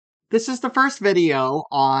This is the first video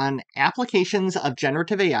on applications of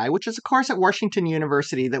generative AI, which is a course at Washington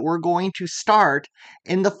University that we're going to start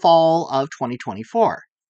in the fall of 2024.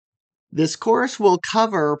 This course will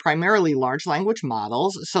cover primarily large language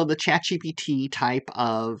models, so the ChatGPT type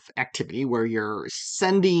of activity where you're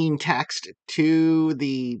sending text to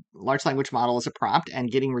the large language model as a prompt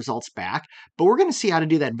and getting results back. But we're going to see how to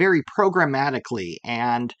do that very programmatically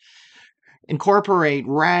and incorporate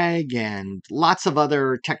RAG and lots of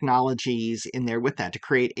other technologies in there with that to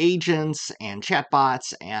create agents and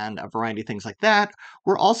chatbots and a variety of things like that.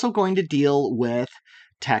 We're also going to deal with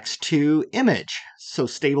text to image, so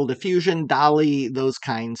stable diffusion, DALL-E, those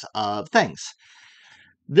kinds of things.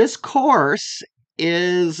 This course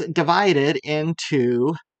is divided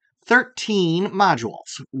into 13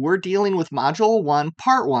 modules. We're dealing with Module 1,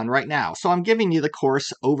 Part 1 right now, so I'm giving you the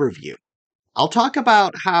course overview. I'll talk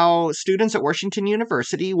about how students at Washington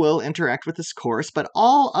University will interact with this course, but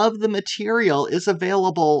all of the material is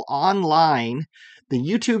available online. The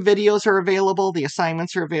YouTube videos are available, the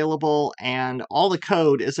assignments are available, and all the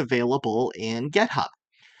code is available in GitHub.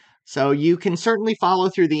 So you can certainly follow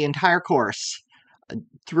through the entire course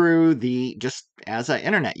just as an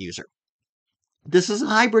internet user. This is a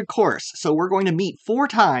hybrid course, so we're going to meet 4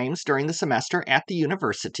 times during the semester at the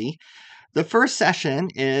university. The first session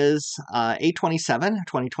is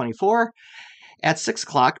 8/27/2024 at 6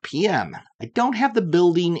 o'clock p.m. I don't have the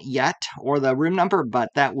building yet or the room number, but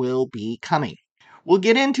that will be coming. We'll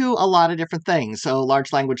get into a lot of different things. So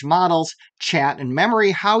large language models, chat, and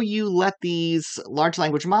memory, how you let these large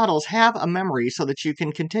language models have a memory so that you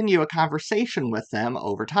can continue a conversation with them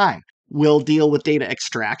over time. We'll deal with data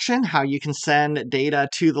extraction, how you can send data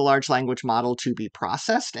to the large language model to be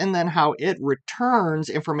processed, and then how it returns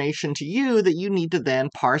information to you that you need to then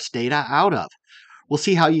parse data out of. We'll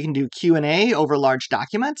see how you can do Q&A over large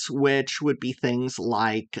documents, which would be things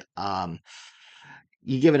like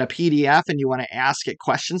you give it a PDF and you want to ask it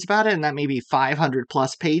questions about it, and that may be 500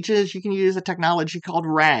 plus pages. You can use a technology called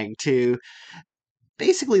RAG to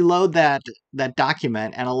basically load that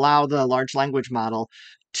document and allow the large language model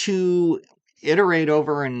to iterate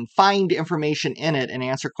over and find information in it and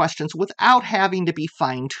answer questions without having to be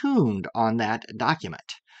fine-tuned on that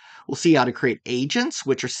document. We'll see how to create agents,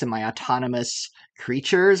 which are semi-autonomous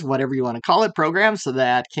creatures, whatever you want to call it, programs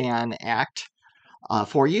that can act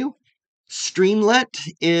for you. Streamlit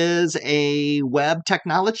is a web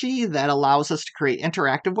technology that allows us to create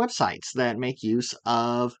interactive websites that make use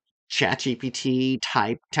of ChatGPT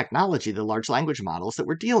type technology, the large language models that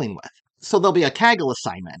we're dealing with. So there'll be a Kaggle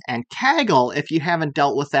assignment. And Kaggle, if you haven't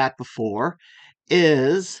dealt with that before,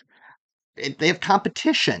 they have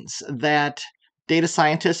competitions that data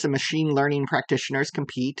scientists and machine learning practitioners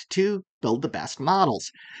compete to build the best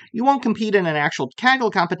models. You won't compete in an actual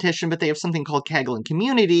Kaggle competition, but they have something called Kaggle in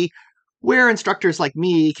Community, where instructors like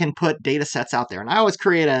me can put data sets out there. And I always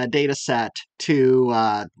create a data set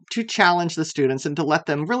to challenge the students and to let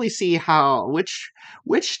them really see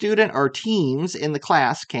which student or teams in the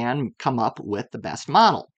class can come up with the best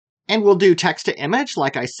model. And we'll do text to image,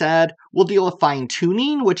 like I said. We'll deal with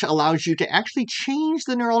fine-tuning, which allows you to actually change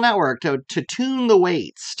the neural network to tune the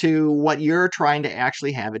weights to what you're trying to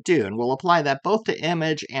actually have it do. And we'll apply that both to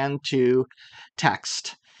image and to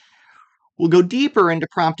text. We'll go deeper into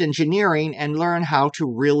prompt engineering and learn how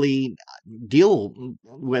to really deal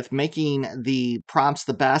with making the prompts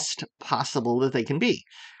the best possible that they can be.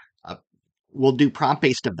 We'll do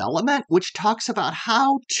prompt-based development, which talks about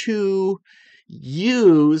how to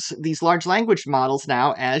use these large language models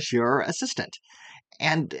now as your assistant.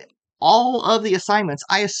 And all of the assignments,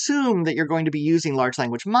 I assume that you're going to be using large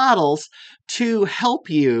language models to help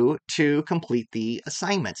you to complete the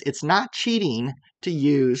assignments. It's not cheating to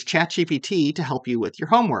use ChatGPT to help you with your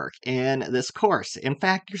homework in this course. In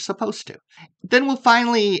fact, you're supposed to. Then we'll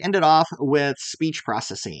finally end it off with speech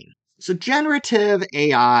processing. So generative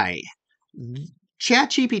AI,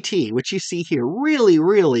 ChatGPT, which you see here,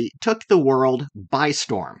 really took the world by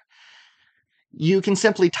storm. You can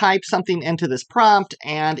simply type something into this prompt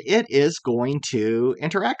and it is going to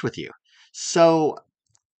interact with you. So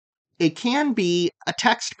it can be a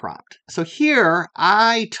text prompt. So here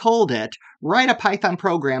I told it, write a Python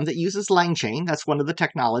program that uses LangChain, that's one of the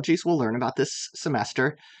technologies we'll learn about this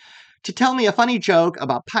semester, to tell me a funny joke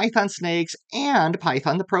about Python snakes and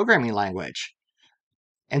Python, the programming language.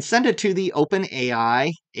 And send it to the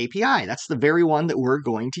OpenAI API. That's the very one that we're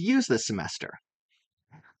going to use this semester.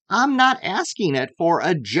 I'm not asking it for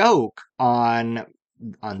a joke on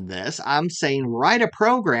this. I'm saying write a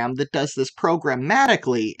program that does this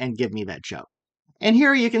programmatically and give me that joke. And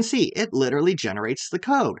here you can see it literally generates the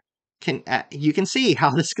code. you can see how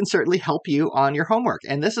this can certainly help you on your homework.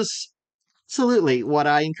 And this is absolutely what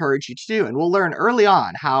I encourage you to do. And we'll learn early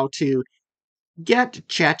on how to get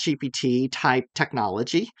ChatGPT type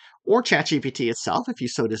technology or ChatGPT itself, if you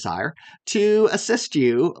so desire, to assist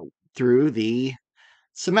you through the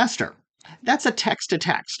semester. That's a text to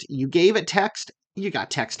text. You gave it text, you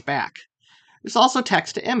got text back. There's also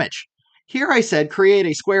text to image. Here I said create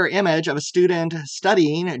a square image of a student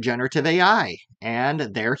studying generative AI, and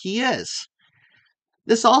there he is.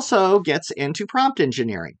 This also gets into prompt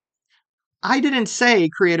engineering. I didn't say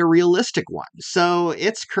create a realistic one, so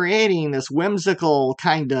it's creating this whimsical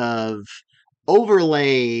kind of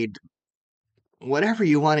overlaid, whatever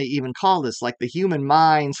you want to even call this, like the human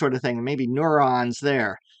mind sort of thing, maybe neurons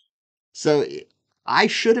there. So I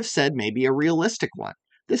should have said maybe a realistic one.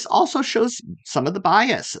 This also shows some of the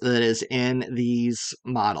bias that is in these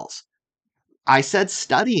models. I said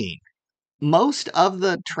studying. Most of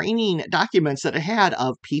the training documents that I had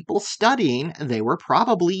of people studying, they were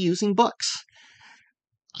probably using books.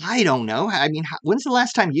 I don't know. I mean, when's the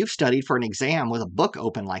last time you've studied for an exam with a book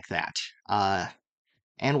open like that?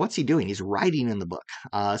 And what's he doing? He's writing in the book.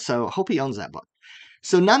 So hope he owns that book.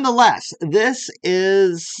 So nonetheless,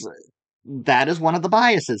 that is one of the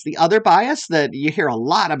biases. The other bias that you hear a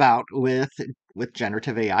lot about with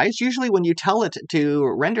generative AI is usually when you tell it to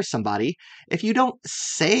render somebody, if you don't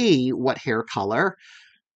say what hair color,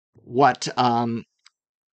 what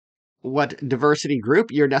diversity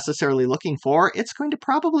group you're necessarily looking for, it's going to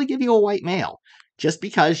probably give you a white male just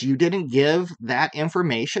because you didn't give that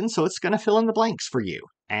information. So it's going to fill in the blanks for you,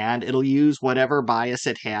 and it'll use whatever bias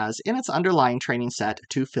it has in its underlying training set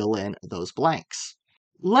to fill in those blanks.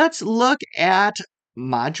 Let's look at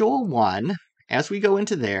Module 1. As we go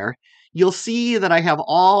into there, you'll see that I have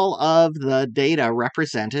all of the data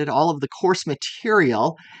represented, all of the course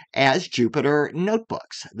material as Jupyter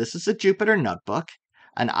notebooks. This is a Jupyter notebook,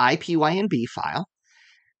 an IPYNB file.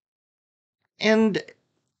 And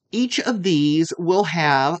each of these will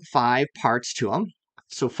have 5 parts to them.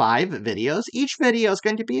 So 5 videos. Each video is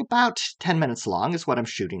going to be about 10 minutes long is what I'm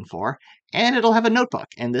shooting for. And it'll have a notebook.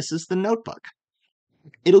 And this is the notebook.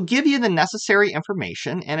 It'll give you the necessary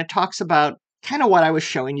information, and it talks about kind of what I was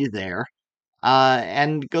showing you there,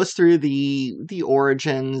 and goes through the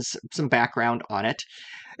origins, some background on it.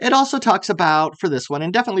 It also talks about, for this one,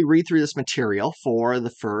 and definitely read through this material for the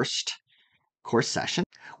first course session.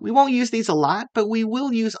 We won't use these a lot, but we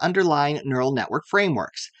will use underlying neural network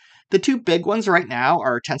frameworks. The 2 big ones right now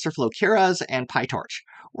are TensorFlow Keras and PyTorch.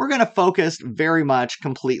 We're going to focus very much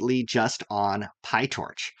completely just on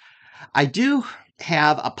PyTorch. I do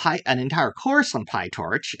have an entire course on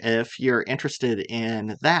PyTorch if you're interested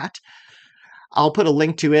in that. I'll put a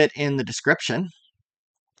link to it in the description.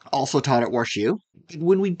 Also taught at WashU.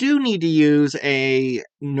 When we do need to use a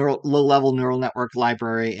low-level neural network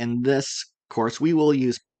library in this course, we will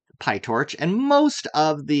use PyTorch, and most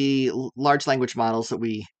of the large language models that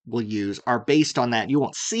we will use are based on that. You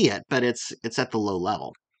won't see it, but it's at the low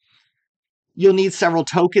level. You'll need several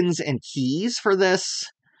tokens and keys for this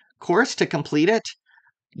course to complete it.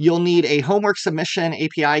 You'll need a homework submission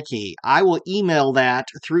API key. I will email that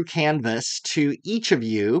through Canvas to each of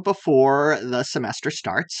you before the semester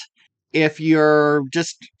starts. If you're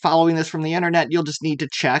just following this from the internet, you'll just need to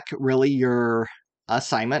check really your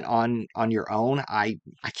assignment on your own. I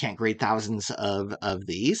can't grade thousands of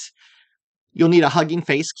these. You'll need a Hugging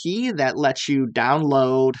Face key that lets you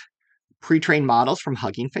download pre-trained models from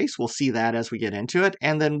Hugging Face. We'll see that as we get into it.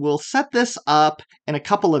 And then we'll set this up in a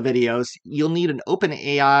couple of videos. You'll need an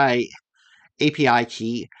OpenAI API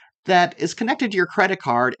key that is connected to your credit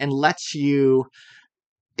card and lets you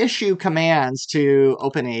issue commands to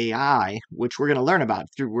OpenAI, which we're going to learn about.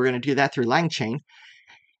 We're going to do that through LangChain.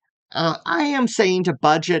 I am saying to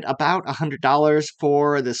budget about $100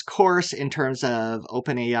 for this course in terms of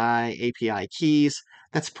OpenAI API keys.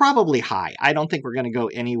 That's probably high. I don't think we're going to go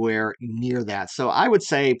anywhere near that. So I would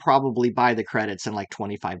say probably buy the credits in like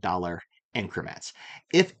 $25 increments.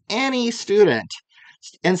 If any student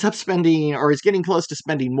ends up spending or is getting close to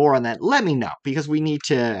spending more on that, let me know, because we need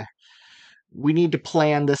to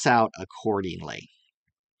plan this out accordingly.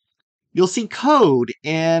 You'll see code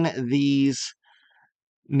in these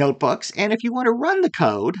notebooks, and if you want to run the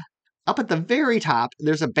code, up at the very top,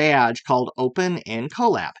 there's a badge called Open in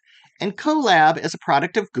Colab. And Colab is a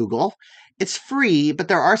product of Google. It's free, but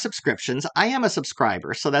there are subscriptions. I am a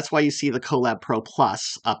subscriber, so that's why you see the Colab Pro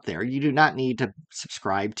Plus up there. You do not need to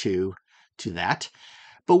subscribe to that.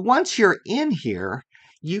 But once you're in here,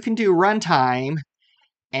 you can do runtime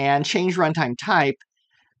and change runtime type.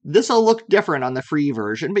 This will look different on the free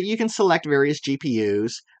version, but you can select various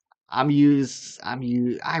GPUs. I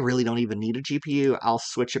really don't even need a GPU. I'll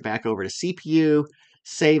switch it back over to CPU,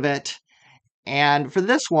 save it. And for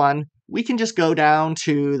this one, we can just go down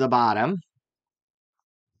to the bottom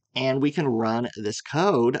and we can run this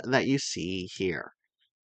code that you see here.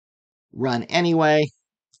 Run anyway,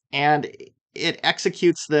 and it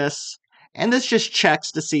executes this. And this just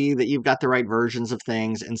checks to see that you've got the right versions of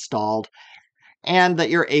things installed and that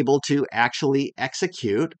you're able to actually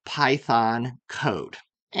execute Python code.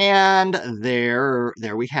 And there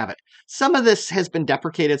we have it. Some of this has been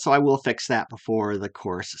deprecated, so I will fix that before the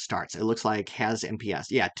course starts. It looks like has NPS.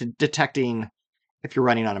 Yeah, detecting if you're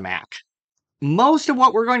running on a Mac. Most of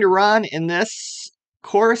what we're going to run in this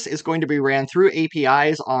course is going to be ran through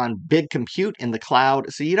APIs on big compute in the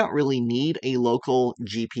cloud, so you don't really need a local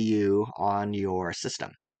GPU on your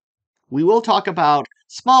system. We will talk about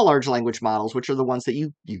small large language models, which are the ones that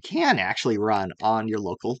you can actually run on your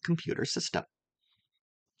local computer system.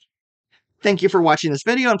 Thank you for watching this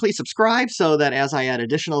video, and please subscribe so that as I add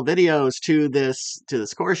additional videos to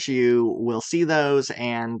this course, you will see those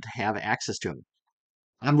and have access to them.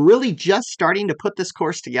 I'm really just starting to put this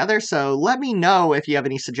course together, so let me know if you have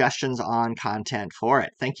any suggestions on content for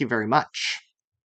it. Thank you very much.